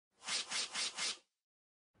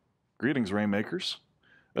Greetings, Rainmakers.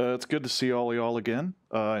 It's good to see all y'all again.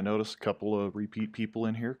 I noticed a couple of repeat people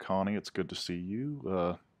in here. Connie, it's good to see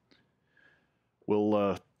you.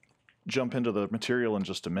 We'll jump into the material in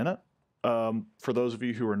just a minute. For those of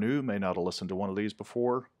you who are new, may not have listened to one of these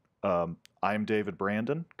before, I'm David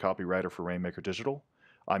Brandon, copywriter for Rainmaker Digital.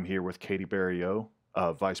 I'm here with Katy Barrilleaux,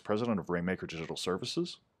 Vice President of Rainmaker Digital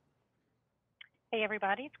Services. Hey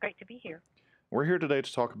everybody, it's great to be here. We're here today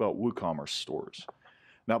to talk about WooCommerce stores.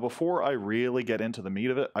 Now, before I really get into the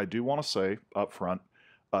meat of it, I do want to say up front,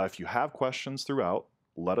 if you have questions throughout,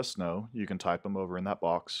 let us know. You can type them over in that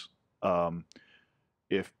box. And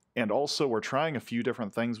also, we're trying a few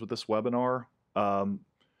different things with this webinar.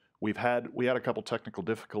 We had a couple technical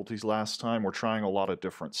difficulties last time. We're trying a lot of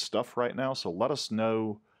different stuff right now, so let us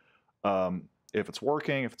know if it's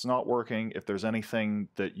working, if it's not working, if there's anything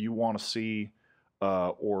that you want to see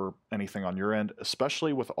or anything on your end,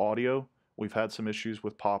 especially with audio. We've had some issues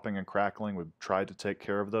with popping and crackling. We've tried to take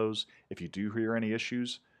care of those. If you do hear any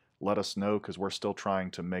issues, let us know, because we're still trying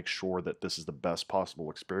to make sure that this is the best possible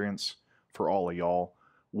experience for all of y'all,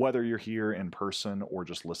 whether you're here in person or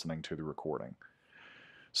just listening to the recording.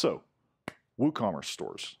 So, WooCommerce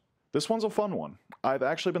stores. This one's a fun one. I've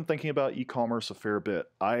actually been thinking about e-commerce a fair bit.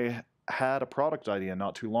 I had a product idea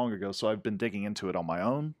not too long ago, so I've been digging into it on my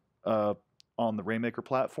own on the Rainmaker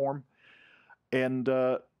platform. And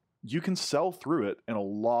you can sell through it in a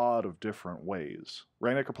lot of different ways.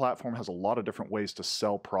 Rainmaker platform has a lot of different ways to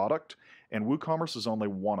sell product, and WooCommerce is only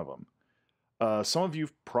one of them. Some of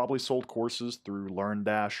you've probably sold courses through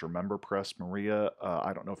LearnDash or MemberPress Maria.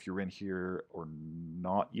 I don't know if you're in here or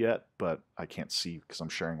not yet, but I can't see because I'm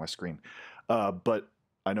sharing my screen. But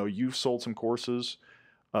I know you've sold some courses,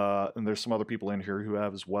 and there's some other people in here who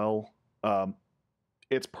have as well.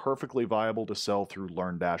 It's perfectly viable to sell through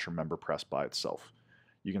LearnDash or MemberPress by itself.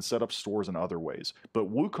 You can set up stores in other ways,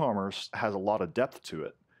 but WooCommerce has a lot of depth to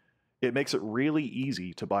it. It makes it really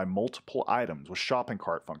easy to buy multiple items with shopping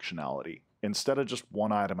cart functionality instead of just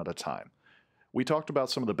one item at a time. We talked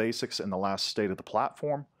about some of the basics in the last state of the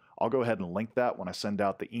platform. I'll go ahead and link that when I send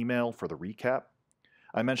out the email for the recap.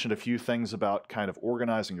 I mentioned a few things about kind of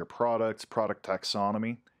organizing your products, product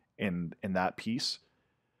taxonomy in that piece,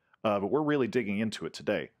 but we're really digging into it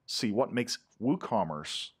today. See, what makes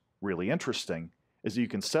WooCommerce really interesting is you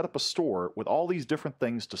can set up a store with all these different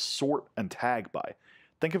things to sort and tag by.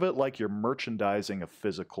 Think of it like you're merchandising a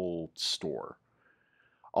physical store.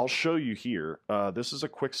 I'll show you here. This is a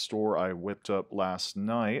quick store I whipped up last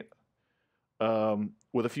night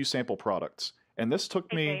with a few sample products. And this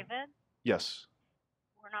took me... David? Yes?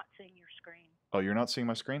 We're not seeing your screen. Oh, you're not seeing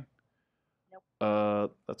my screen?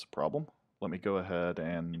 Nope. That's a problem. Let me go ahead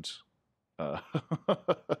and...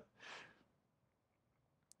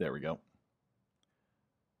 There we go.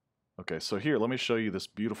 Okay, so here, let me show you this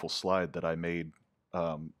beautiful slide that I made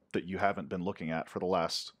that you haven't been looking at for the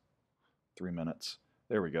last 3 minutes.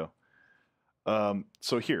 There we go.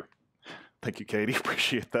 So here, thank you, Katie,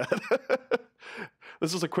 appreciate that.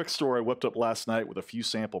 This is a quick store I whipped up last night with a few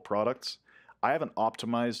sample products. I haven't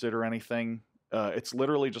optimized it or anything. It's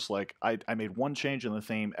literally just like, I made one change in the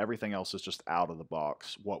theme, everything else is just out of the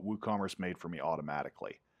box, what WooCommerce made for me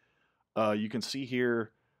automatically. You can see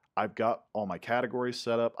here, I've got all my categories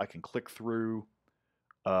set up. I can click through.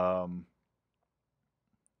 You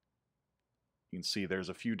can see there's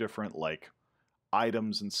a few different like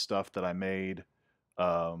items and stuff that I made.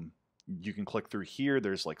 You can click through here.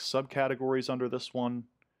 There's like subcategories under this one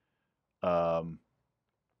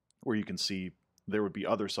where you can see there would be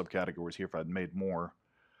other subcategories here if I'd made more.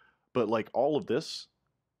 But like all of this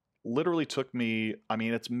literally took me, I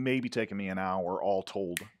mean, it's maybe taken me an hour all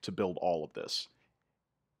told to build all of this.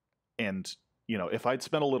 And, you know, if I'd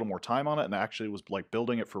spent a little more time on it and actually was like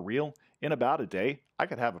building it for real, in about a day, I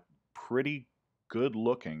could have a pretty good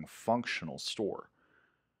looking functional store.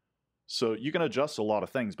 So you can adjust a lot of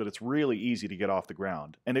things, but it's really easy to get off the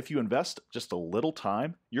ground. And if you invest just a little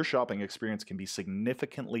time, your shopping experience can be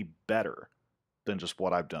significantly better than just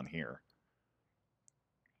what I've done here.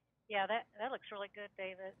 Yeah, that looks really good,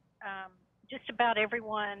 David. Just about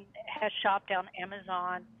everyone has shopped on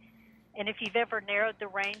Amazon. And if you've ever narrowed the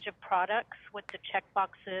range of products with the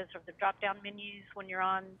checkboxes or the drop-down menus when you're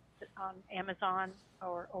on Amazon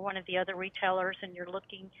or one of the other retailers and you're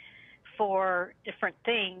looking for different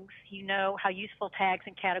things, you know how useful tags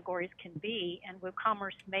and categories can be, and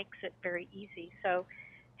WooCommerce makes it very easy. So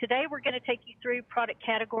today we're going to take you through product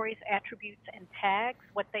categories, attributes, and tags,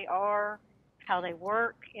 what they are, how they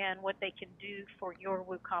work, and what they can do for your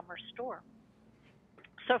WooCommerce store.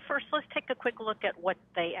 So first, let's take a quick look at what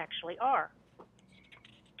they actually are.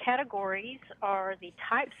 categories are the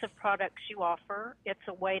types of products you offer. It's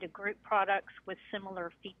a way to group products with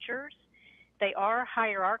similar features. They are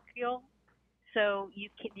hierarchical, so you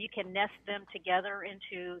can nest them together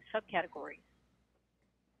into subcategories.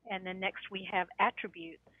 And then next we have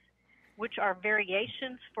attributes, which are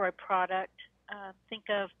variations for a product. Think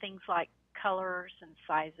of things like colors and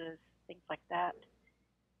sizes, things like that.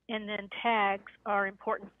 And then tags are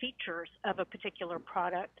important features of a particular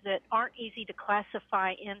product that aren't easy to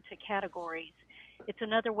classify into categories. It's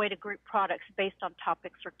another way to group products based on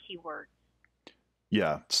topics or keywords.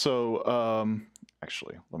 Yeah, so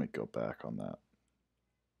actually, let me go back on that.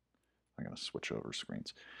 I'm going to switch over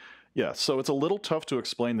screens. Yeah, so it's a little tough to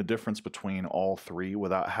explain the difference between all three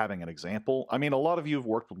without having an example. I mean, a lot of you have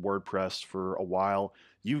worked with WordPress for a while.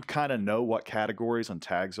 You kind of know what categories and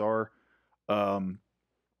tags are.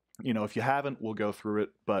 You know, if you haven't, we'll go through it,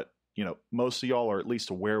 but, you know, most of y'all are at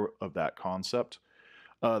least aware of that concept.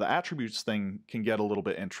 The attributes thing can get a little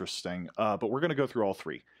bit interesting, but we're going to go through all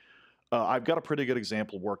three. I've got a pretty good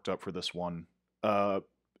example worked up for this one.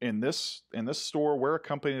 In this store, we're a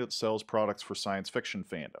company that sells products for science fiction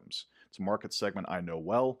fandoms. It's a market segment I know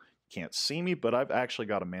well. You can't see me, but I've actually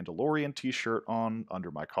got a Mandalorian t-shirt on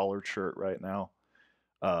under my collared shirt right now,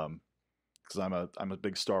 because I'm a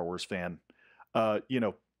big Star Wars fan. You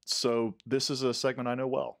know, so this is a segment I know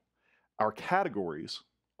well. Our categories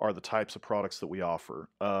are the types of products that we offer.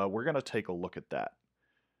 We're going to take a look at that.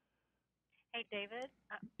 Hey, David.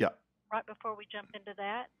 Yeah. Right before we jump into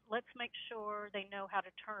that, let's make sure they know how to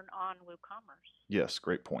turn on WooCommerce. Yes,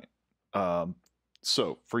 great point.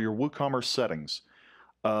 So for your WooCommerce settings,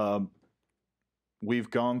 we've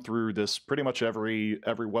gone through this pretty much every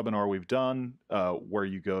webinar we've done, where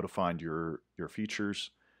you go to find your features.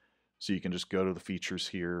 So you can just go to the features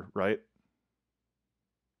here, right?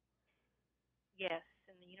 Yes,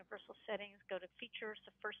 in the universal settings, go to features,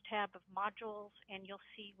 the first tab of modules, and you'll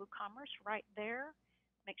see WooCommerce right there.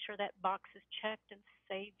 Make sure that box is checked and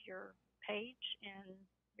save your page, and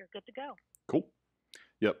you're good to go. Cool.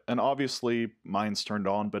 Yep, and obviously mine's turned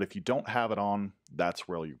on, but if you don't have it on, that's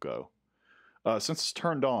where you go. Since it's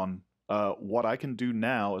turned on, what I can do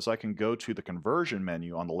now is I can go to the conversion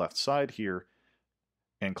menu on the left side here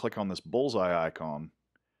and click on this bullseye icon.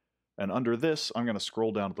 And under this, I'm going to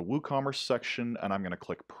scroll down to the WooCommerce section, and I'm going to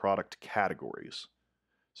click Product Categories.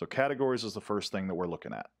 So categories is the first thing that we're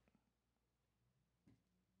looking at.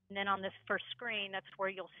 And then on this first screen, that's where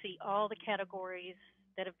you'll see all the categories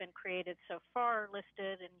that have been created so far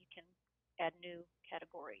listed, and you can add new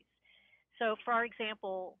categories. So for our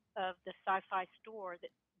example of the sci-fi store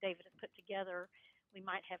that David has put together, we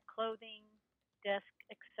might have clothing, desk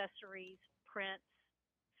accessories, prints,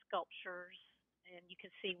 sculptures, and you can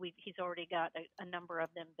see he's already got a number of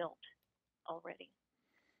them built already.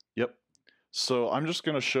 Yep. So I'm just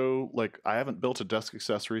going to show, like, I haven't built a desk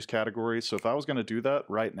accessories category. So if I was going to do that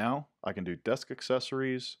right now, I can do desk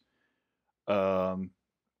accessories. You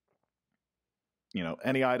know,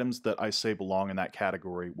 any items that I say belong in that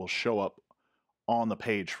category will show up on the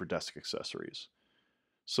page for desk accessories.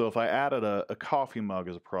 So if I added a coffee mug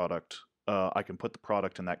as a product, I can put the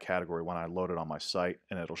product in that category when I load it on my site,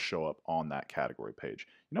 and it'll show up on that category page.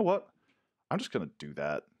 You know what? I'm just going to do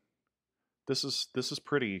that. This is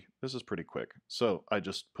pretty quick. So I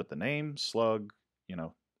just put the name, slug, you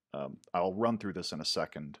know, I'll run through this in a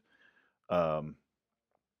second. But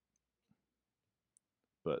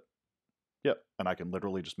yeah, and I can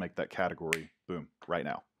literally just make that category, boom, right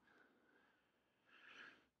now.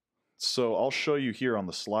 So I'll show you here on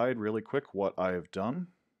the slide really quick what I have done.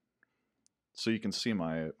 So you can see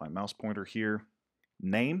my mouse pointer here.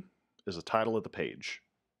 Name is the title of the page.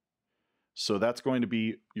 So that's going to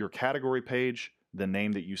be your category page, the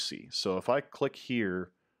name that you see. So if I click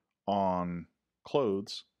here on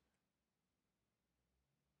clothes,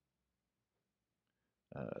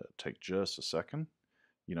 take just a second,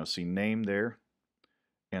 you know, see name there,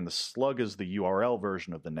 and the slug is the URL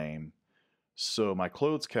version of the name. So my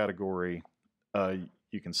clothes category,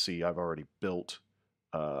 you can see I've already built,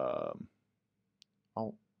 how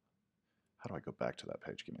do I go back to that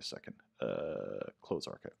page? Give me a second. Clothes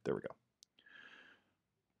archive, there we go.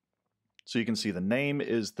 So you can see the name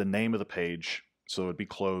is the name of the page, so it would be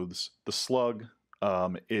clothes. The slug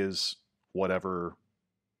is whatever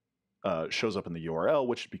shows up in the URL,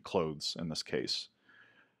 which would be clothes in this case.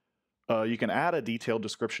 You can add a detailed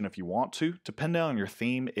description if you want to. Depending on your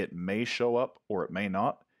theme, it may show up or it may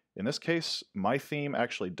not. In this case, my theme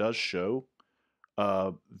actually does show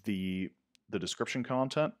the description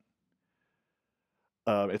content.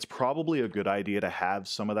 It's probably a good idea to have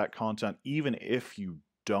some of that content, even if you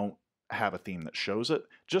don't have a theme that shows it,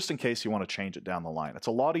 just in case you want to change it down the line. It's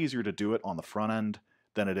a lot easier to do it on the front end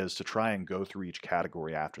than it is to try and go through each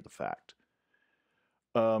category after the fact.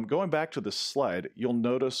 Going back to this slide, you'll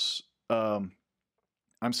notice I'm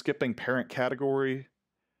skipping parent category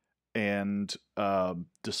and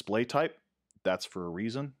display type. That's for a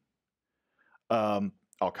reason. I'll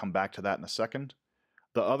come back to that in a second.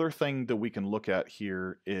 The other thing that we can look at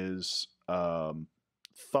here is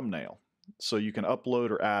thumbnail. So you can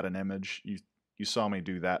upload or add an image. You saw me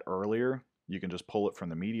do that earlier. You can just pull it from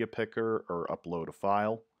the media picker or upload a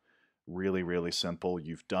file. Really, really simple.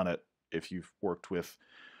 You've done it if you've worked with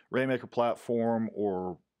Rainmaker platform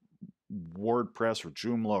or WordPress or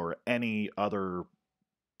Joomla or any other,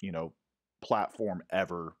 platform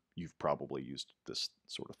ever. You've probably used this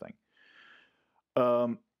sort of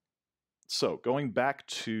thing. So going back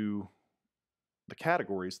to the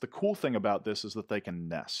categories, the cool thing about this is that they can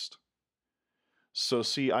nest. So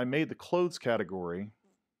see, I made the clothes category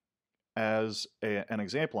as an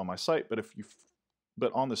example on my site,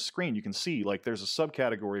 but on the screen you can see like there's a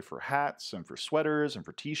subcategory for hats and for sweaters and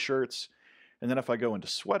for t-shirts. And then if I go into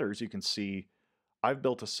sweaters, you can see I've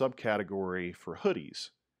built a subcategory for hoodies,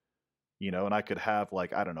 and I could have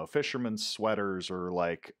like, I don't know, fisherman's sweaters or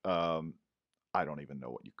like, I don't even know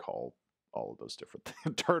what you call all of those different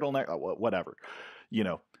things, turtleneck, whatever,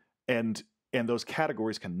 and those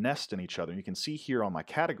categories can nest in each other. And you can see here on my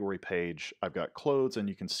category page, I've got clothes, and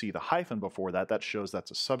you can see the hyphen before that. That shows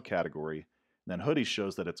that's a subcategory. And then hoodies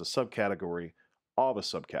shows that it's a subcategory of a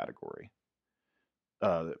subcategory.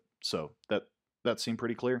 So that seemed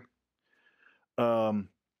pretty clear.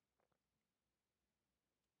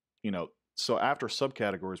 So after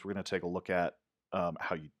subcategories, we're going to take a look at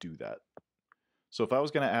how you do that. So if I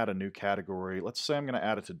was going to add a new category, let's say I'm going to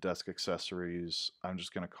add it to desk accessories. I'm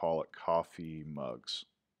just going to call it coffee mugs.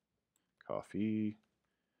 Coffee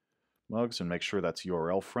mugs, and make sure that's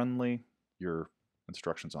URL friendly. Your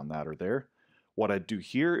instructions on that are there. What I'd do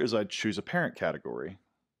here is I'd choose a parent category.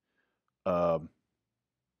 And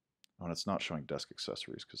it's not showing desk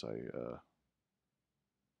accessories because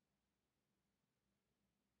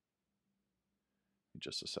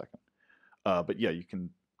just a second. But yeah, you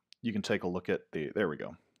can take a look at there we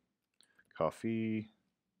go. Coffee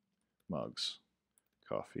mugs.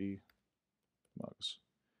 Coffee mugs.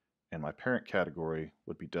 And my parent category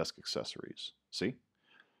would be desk accessories. See?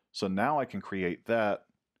 So now I can create that,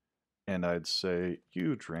 and I'd say,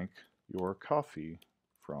 you drink your coffee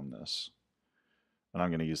from this. And I'm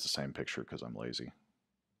going to use the same picture because I'm lazy.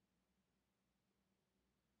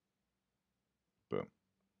 Boom.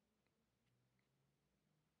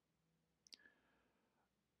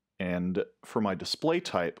 And for my display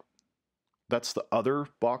type, that's the other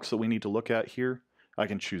box that we need to look at here. I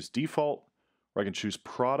can choose default, or I can choose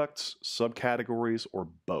products, subcategories, or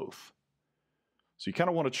both. So you kind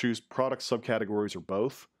of want to choose products, subcategories, or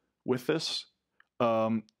both with this.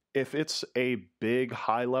 If it's a big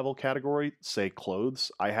high-level category, say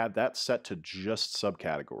clothes, I have that set to just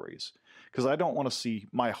subcategories because I don't want to see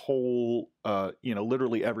my whole,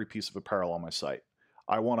 literally every piece of apparel on my site.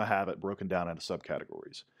 I want to have it broken down into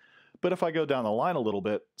subcategories. But if I go down the line a little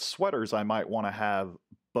bit, sweaters, I might want to have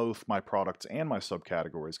both my products and my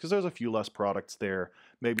subcategories because there's a few less products there.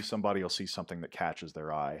 Maybe somebody will see something that catches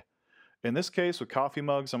their eye. In this case, with coffee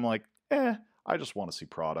mugs, I'm like, I just want to see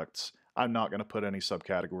products. I'm not going to put any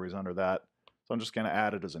subcategories under that. So I'm just going to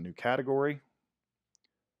add it as a new category.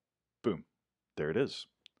 Boom. There it is.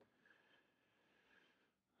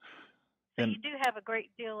 So you do have a great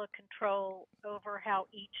deal of control over how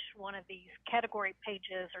each one of these category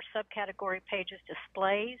pages or subcategory pages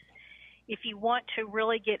displays. If you want to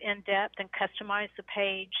really get in depth and customize the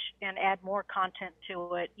page and add more content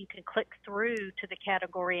to it, you can click through to the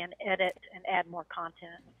category and edit and add more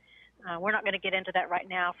content. We're not going to get into that right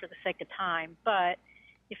now for the sake of time, but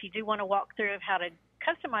if you do want to walk through of how to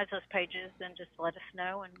customize those pages, then just let us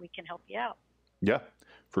know and we can help you out. Yeah,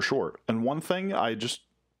 for sure. And one thing I just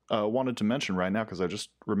wanted to mention right now, because I just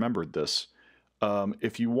remembered this,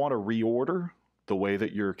 if you want to reorder the way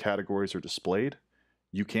that your categories are displayed,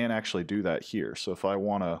 you can actually do that here. So if I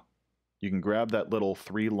want to, you can grab that little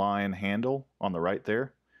 3-line handle on the right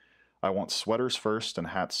there. I want sweaters first and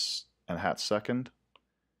hats second.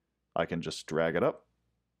 I can just drag it up.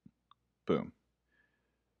 Boom.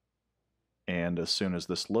 And as soon as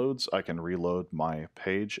this loads, I can reload my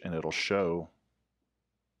page and it'll show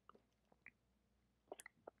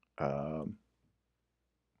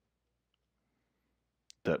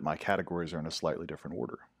that my categories are in a slightly different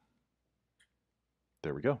order.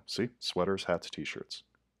 There we go. See? Sweaters, hats, t-shirts.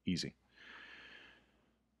 Easy.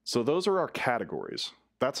 So those are our categories.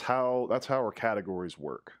 That's how our categories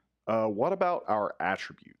work. What about our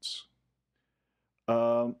attributes?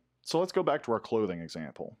 So let's go back to our clothing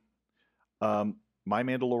example. My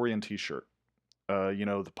Mandalorian t-shirt,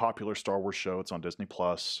 the popular Star Wars show, it's on Disney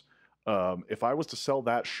Plus. If I was to sell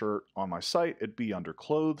that shirt on my site, it'd be under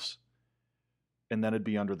clothes, and then it'd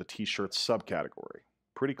be under the t-shirts subcategory.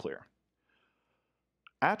 Pretty clear.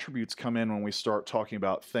 Attributes come in when we start talking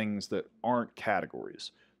about things that aren't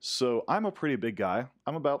categories. So I'm a pretty big guy.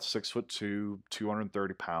 I'm about 6'2",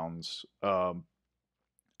 230 pounds. I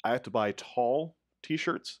have to buy tall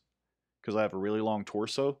t-shirts because I have a really long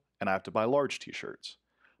torso, and I have to buy large t-shirts.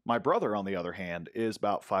 My brother, on the other hand, is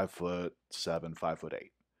about 5'7",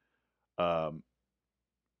 5'8".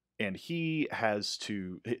 And he has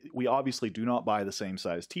to, we obviously do not buy the same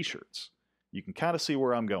size t-shirts. You can kind of see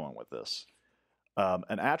where I'm going with this.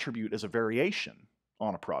 An attribute is a variation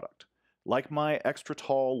on a product, like my extra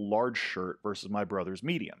tall large shirt versus my brother's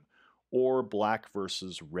medium, or black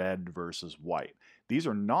versus red versus white. These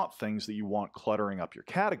are not things that you want cluttering up your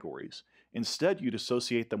categories. Instead, you'd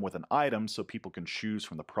associate them with an item so people can choose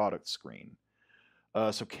from the product screen.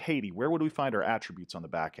 So Katie, where would we find our attributes on the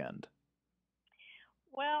back end?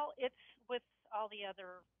 Well, it's with all the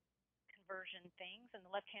other conversion things in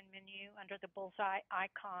the left-hand menu under the bullseye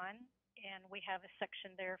icon, and we have a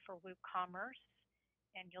section there for WooCommerce,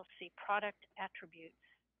 and you'll see product attributes.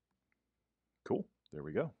 Cool. There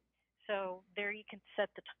we go. So there you can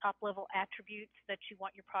set the top-level attributes that you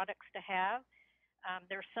want your products to have.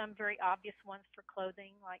 There are some very obvious ones for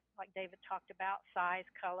clothing, like David talked about, size,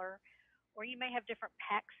 color, or you may have different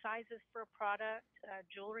pack sizes for a product.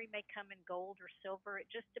 Jewelry may come in gold or silver. It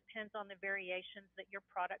just depends on the variations that your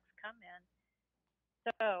products come in.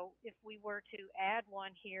 So if we were to add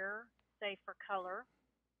one here, say for color,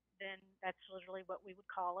 then that's literally what we would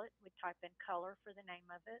call it. We'd type in color for the name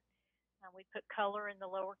of it. We'd put color in the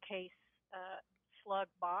lowercase slug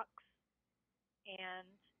box. And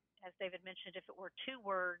as David mentioned, if it were 2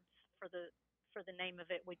 words for the name of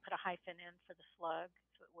it, we'd put a hyphen in for the slug,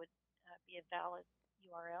 so it would be a valid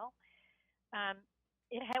URL.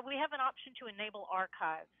 We have an option to enable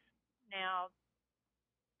archives now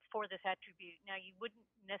for this attribute. Now, you wouldn't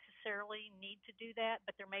necessarily need to do that,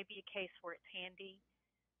 but there may be a case where it's handy.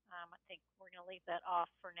 I think we're going to leave that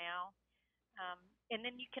off for now. And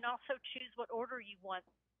then you can also choose what order you want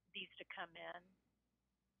these to come in.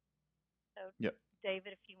 So, yep.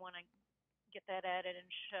 David, if you want to get that added and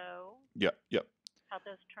show yep. how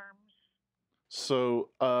those terms. So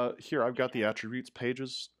here I've got the attributes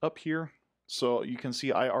pages up here. So you can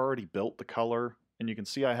see I already built the color, and you can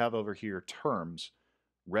see I have over here terms,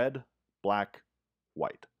 red, black,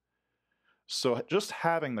 white. So just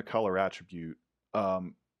having the color attribute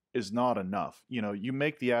is not enough. You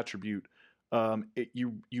make the attribute,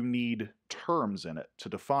 you need terms in it to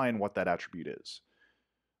define what that attribute is.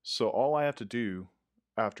 So all I have to do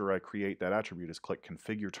after I create that attribute is click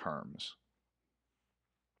Configure Terms.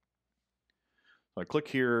 So I click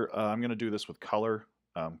here. I'm going to do this with color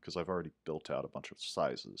because I've already built out a bunch of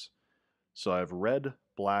sizes. So I have red,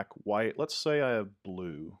 black, white. Let's say I have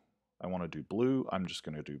blue. I want to do blue. I'm just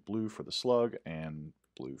going to do blue for the slug and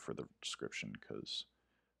blue for the description because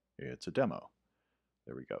it's a demo.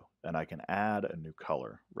 There we go. And I can add a new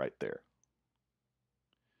color right there.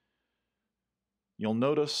 You'll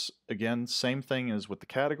notice, again, same thing as with the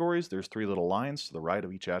categories. There's 3 little lines to the right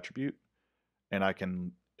of each attribute. And I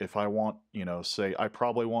can, if I want, say I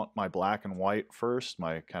probably want my black and white first,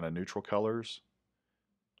 my kind of neutral colors.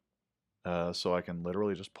 So I can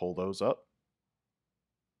literally just pull those up.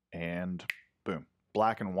 And boom,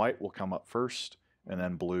 black and white will come up first, and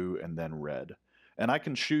then blue, and then red. And I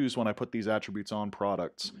can choose when I put these attributes on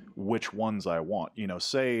products which ones I want.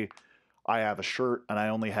 Say I have a shirt and I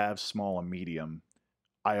only have small and medium.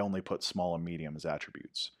 I only put small and medium as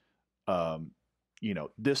attributes.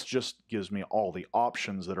 This just gives me all the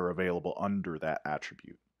options that are available under that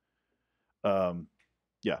attribute.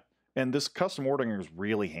 Yeah, and this custom ordering is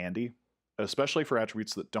really handy, especially for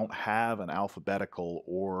attributes that don't have an alphabetical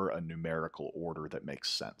or a numerical order that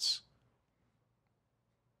makes sense.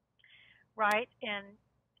 Right, and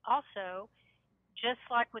also, just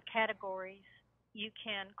like with categories, you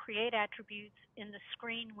can create attributes in the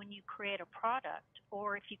screen when you create a product,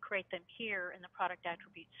 or if you create them here in the product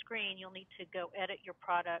attribute screen, you'll need to go edit your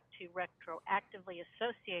product to retroactively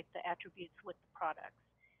associate the attributes with the products.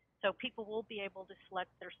 So people will be able to select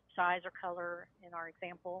their size or color in our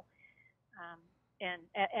example, and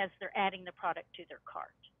as they're adding the product to their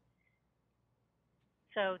cart.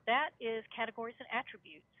 So that is categories and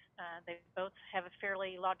attributes. They both have a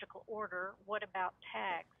fairly logical order. What about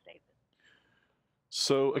tags, David?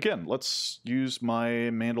 So again, let's use my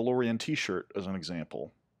Mandalorian t-shirt as an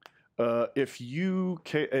example.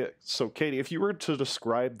 So Katie, if you were to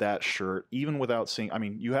describe that shirt, even without seeing, I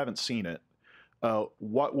mean, you haven't seen it,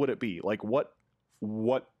 what would it be? Like what,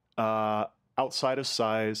 outside of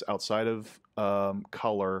size, outside of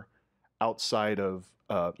color, outside of,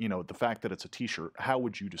 the fact that it's a t-shirt, how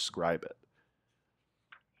would you describe it?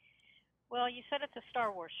 Well, you said it's a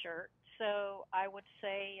Star Wars shirt, so I would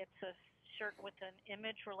say it's a shirt with an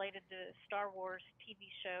image related to a Star Wars TV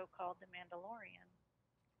show called The Mandalorian.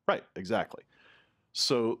 Right, exactly.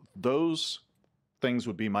 So those things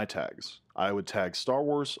would be my tags. I would tag Star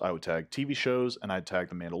Wars, I would tag TV shows, and I'd tag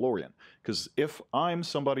The Mandalorian. Because if I'm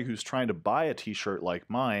somebody who's trying to buy a t-shirt like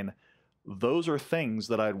mine, those are things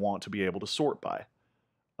that I'd want to be able to sort by.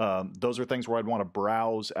 Those are things where I'd want to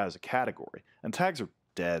browse as a category. And tags are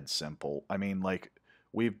dead simple. I mean, like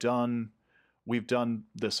we've done we've done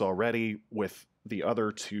this already with the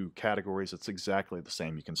other two categories. It's exactly the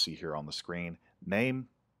same. You can see here on the screen: name,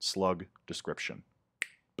 slug, description.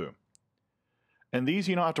 Boom. And these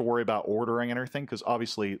you don't have to worry about ordering and everything, because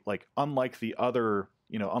obviously, like unlike the other,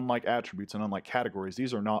 unlike attributes and unlike categories,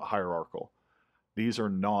 these are not hierarchical. These are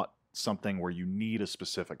not something where you need a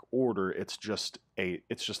specific order. It's just a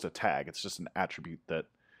tag. It's just an attribute that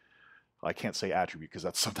I can't say attribute because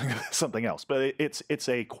that's something else. But it's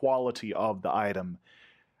a quality of the item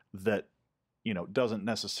that doesn't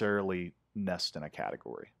necessarily nest in a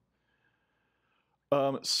category.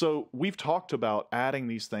 So we've talked about adding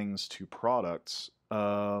these things to products.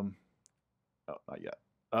 Oh, not yet.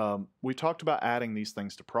 We talked about adding these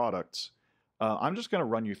things to products. I'm just going to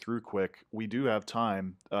run you through quick. We do have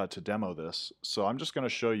time to demo this. So I'm just going to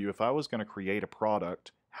show you, if I was going to create a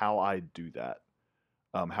product, how I'd do that.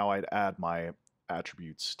 How I'd add my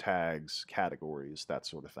attributes, tags, categories, that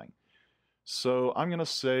sort of thing. So I'm going to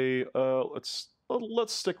say, let's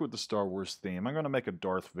stick with the Star Wars theme. I'm going to make a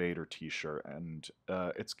Darth Vader t-shirt, and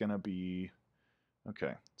it's going to be,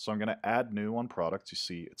 okay, so I'm going to add new on products. You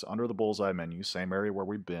see, it's under the bullseye menu, same area where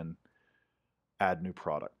we've been, add new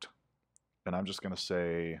product. And I'm just going to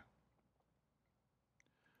say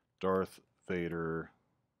Darth Vader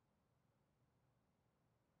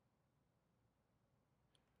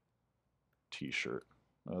t-shirt.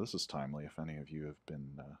 This is timely if any of you have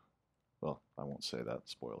been, well, I won't say that,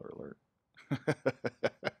 spoiler alert.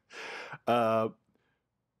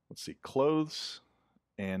 Let's see, clothes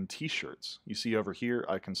and t-shirts. You see over here,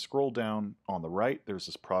 I can scroll down on the right. There's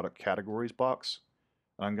this product categories box.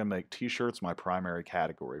 I'm going to make t-shirts my primary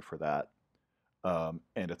category for that. And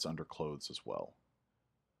it's under clothes as well.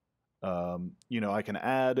 I can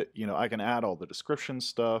add all the description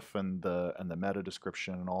stuff and the meta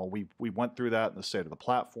description and all. We went through that in the state of the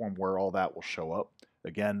platform where all that will show up.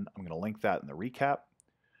 Again, I'm going to link that in the recap.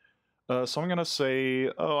 So I'm going to say,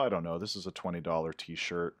 I don't know, this is a $20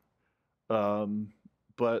 t-shirt.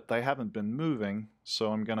 But they haven't been moving,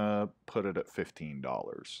 so I'm going to put it at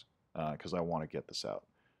 $15 because I want to get this out.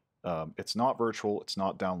 It's not virtual, it's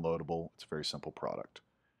not downloadable, it's a very simple product.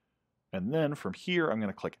 And then from here, I'm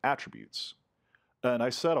going to click attributes. And I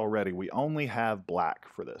said already, we only have black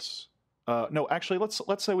for this. No, actually,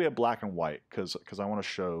 let's say we have black and white, because I want to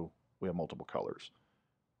show we have multiple colors.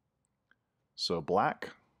 So black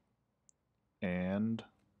and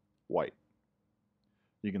white.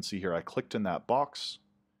 You can see here I clicked in that box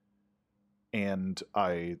and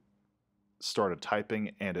I started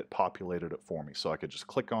typing and it populated it for me. So I could just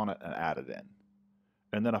click on it and add it in.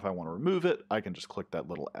 And then if I want to remove it, I can just click that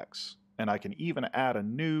little X. And I can even add a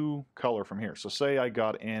new color from here. So say I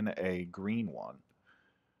got in a green one.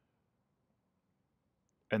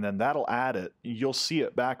 And then that'll add it. You'll see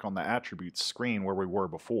it back on the attributes screen where we were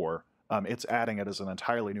before. It's adding it as an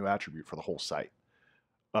entirely new attribute for the whole site.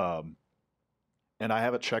 And I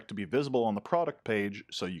have it checked to be visible on the product page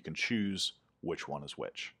so you can choose which one is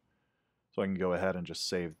which. So I can go ahead and just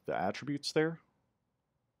save the attributes there.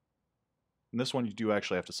 And this one you do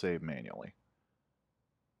actually have to save manually.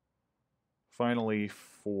 Finally,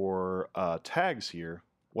 for tags here,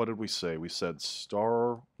 what did we say? We said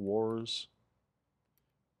Star Wars,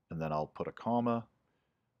 and then I'll put a comma,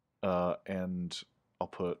 and I'll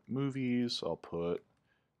put movies, I'll put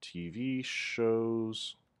TV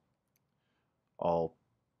shows,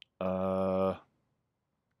 Darth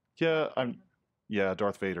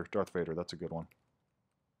Vader, that's a good one.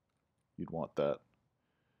 You'd want that.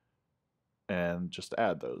 And just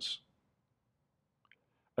add those.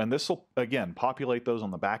 And this will, again, populate those on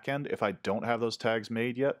the back end. If I don't have those tags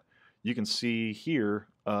made yet, you can see here,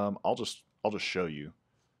 I'll just show you.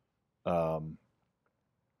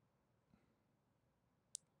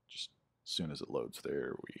 Just as soon as it loads,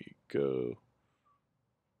 there we go.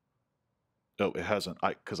 Oh, it hasn't,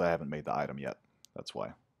 because I haven't made the item yet. That's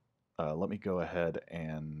why. Let me go ahead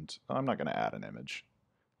and I'm not going to add an image.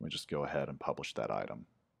 Let me just go ahead and publish that item.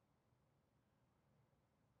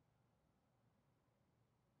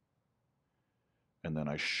 And then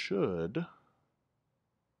I should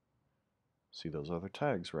see those other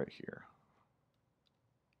tags right here.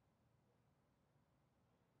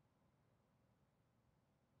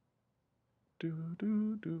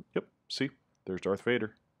 Yep, see, there's Darth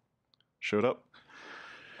Vader. Showed up.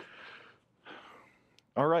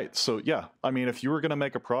 All right, so yeah, I mean, if you were going to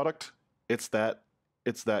make a product, it's that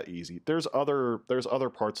easy. There's other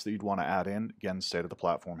parts that you'd want to add in. Again, state of the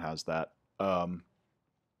platform has that.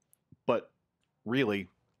 But really,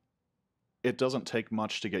 it doesn't take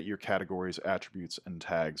much to get your categories, attributes, and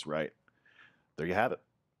tags right. There you have it.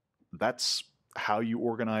 That's how you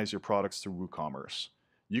organize your products through WooCommerce.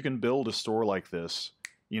 You can build a store like this.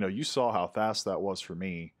 You saw how fast that was for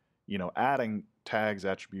me. Adding tags,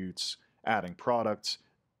 attributes, adding products,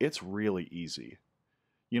 it's really easy.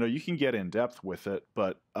 You can get in depth with it,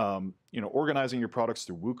 but organizing your products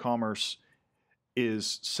through WooCommerce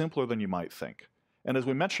is simpler than you might think. And as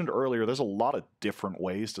we mentioned earlier, there's a lot of different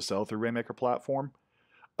ways to sell through Rainmaker platform.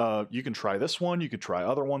 You can try this one. You could try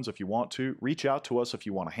other ones if you want to. Reach out to us if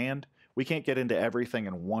you want a hand. We can't get into everything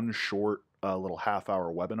in one short little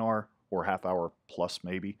half-hour webinar, or half-hour plus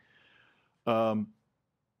maybe.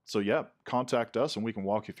 So yeah, contact us and we can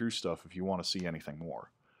walk you through stuff if you want to see anything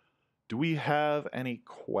more. Do we have any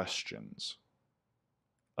questions?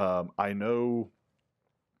 I know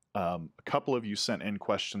a couple of you sent in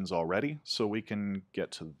questions already, so we can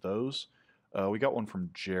get to those. We got one from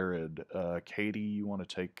Jared. Katy, you want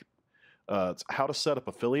to take it's how to set up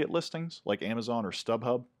affiliate listings like Amazon or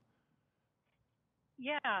StubHub?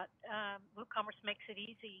 Yeah, WooCommerce makes it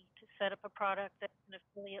easy to set up a product that's an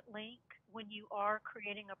affiliate link. When you are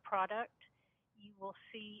creating a product, you will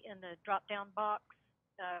see in the drop-down box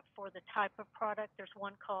for the type of product, there's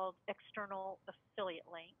one called External Affiliate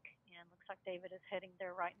Link, and looks like David is heading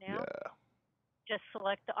there right now. Yeah. Just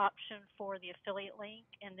select the option for the affiliate link,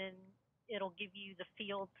 and then it'll give you the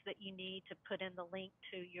fields that you need to put in the link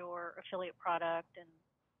to your affiliate product and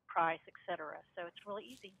price, etc. So it's really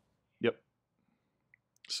easy. Yep.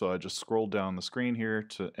 So I just scrolled down the screen here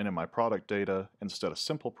to enter my product data. Instead of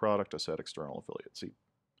simple product, I said external affiliate. See,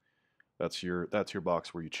 that's your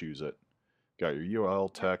box where you choose it. Got your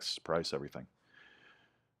URL, text, price, everything.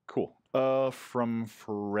 Cool. From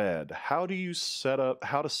Fred, how to set up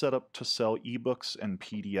to sell ebooks and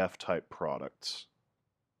PDF type products?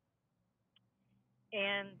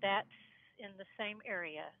 And that's in the same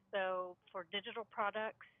area. So for digital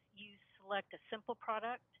products, you select a simple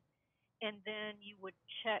product, and then you would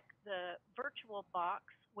check the virtual box,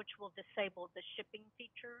 which will disable the shipping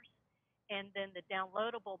features, and then the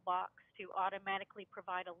downloadable box to automatically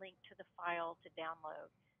provide a link to the file to download.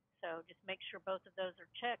 So just make sure both of those are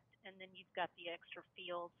checked, and then you've got the extra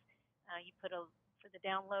fields. For the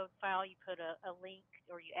download file, you put a link,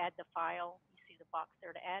 or you add the file. You see the box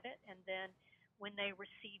there to add it, and then when they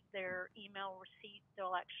receive their email receipt,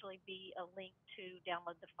 there'll actually be a link to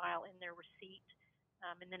download the file in their receipt.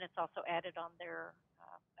 And then it's also added on their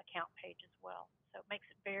account page as well. So it makes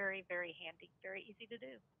it very, very handy, very easy to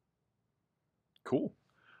do. Cool.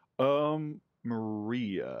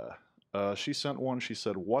 Maria, she sent one. She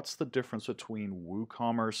said, what's the difference between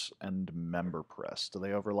WooCommerce and MemberPress? Do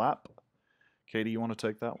they overlap? Katy, you want to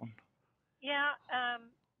take that one? Yeah,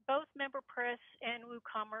 both MemberPress and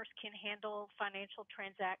WooCommerce can handle financial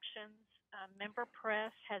transactions.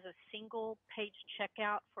 MemberPress has a single page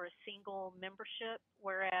checkout for a single membership,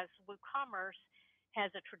 whereas WooCommerce has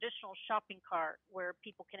a traditional shopping cart where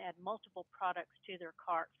people can add multiple products to their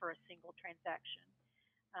cart for a single transaction.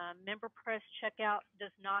 MemberPress checkout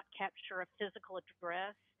does not capture a physical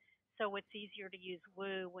address, so it's easier to use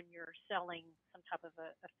Woo when you're selling some type of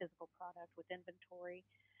a physical product with inventory.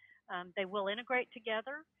 They will integrate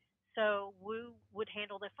together. So Woo would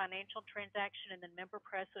handle the financial transaction, and then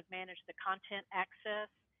MemberPress would manage the content access.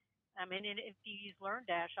 And if you use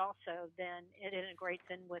LearnDash also, then it integrates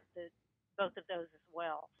in with both of those as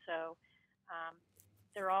well. So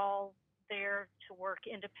they're all there to work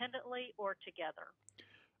independently or together.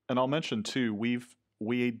 And I'll mention too,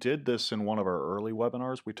 we did this in one of our early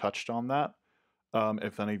webinars. We touched on that.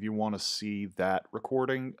 If any of you want to see that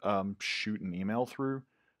recording, shoot an email through.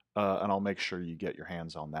 And I'll make sure you get your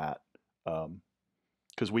hands on that,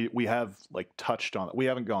 because we have touched on it. We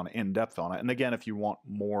haven't gone in depth on it. And again, if you want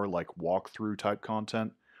more walkthrough type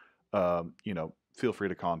content, feel free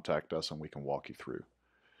to contact us and we can walk you through.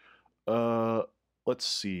 Let's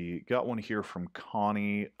see. Got one here from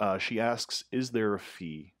Connie. She asks, "Is there a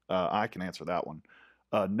fee?" I can answer that one.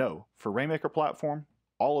 No, for Rainmaker platform,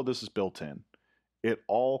 all of this is built in. It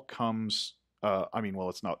all comes, I mean, well,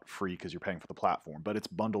 it's not free because you're paying for the platform, but it's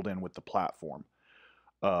bundled in with the platform.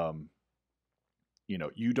 Um, you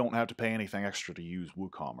know, you don't have to pay anything extra to use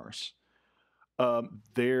WooCommerce.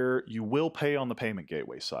 There, you will pay on the payment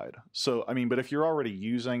gateway side. So, I mean, but if you're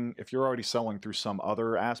already selling through some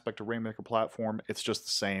other aspect of Rainmaker platform, it's just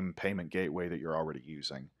the same payment gateway that you're already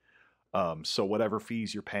using. So whatever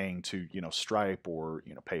fees you're paying to, you know, Stripe or,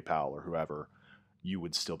 you know, PayPal or whoever, you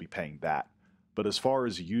would still be paying that. But as far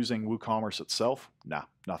as using WooCommerce itself, nah,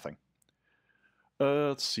 nothing.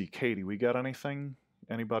 Let's see, Katie, we got anything?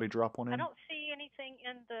 Anybody drop one I in? don't see anything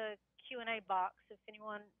in the Q&A box. If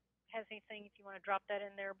anyone has anything, if you want to drop that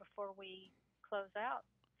in there before we close out,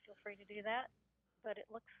 feel free to do that. But it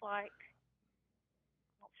looks like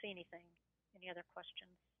I don't see anything. Any other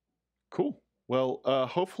questions? Cool. Well,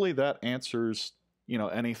 hopefully that answers, you know,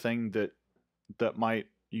 anything that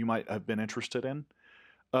you might have been interested in.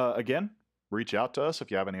 Again, reach out to us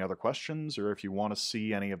if you have any other questions or if you want to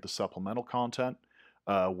see any of the supplemental content.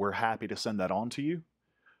 We're happy to send that on to you.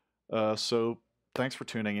 So thanks for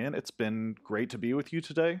tuning in. It's been great to be with you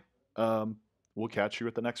today. We'll catch you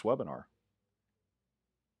at the next webinar.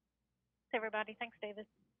 Everybody, thanks, David.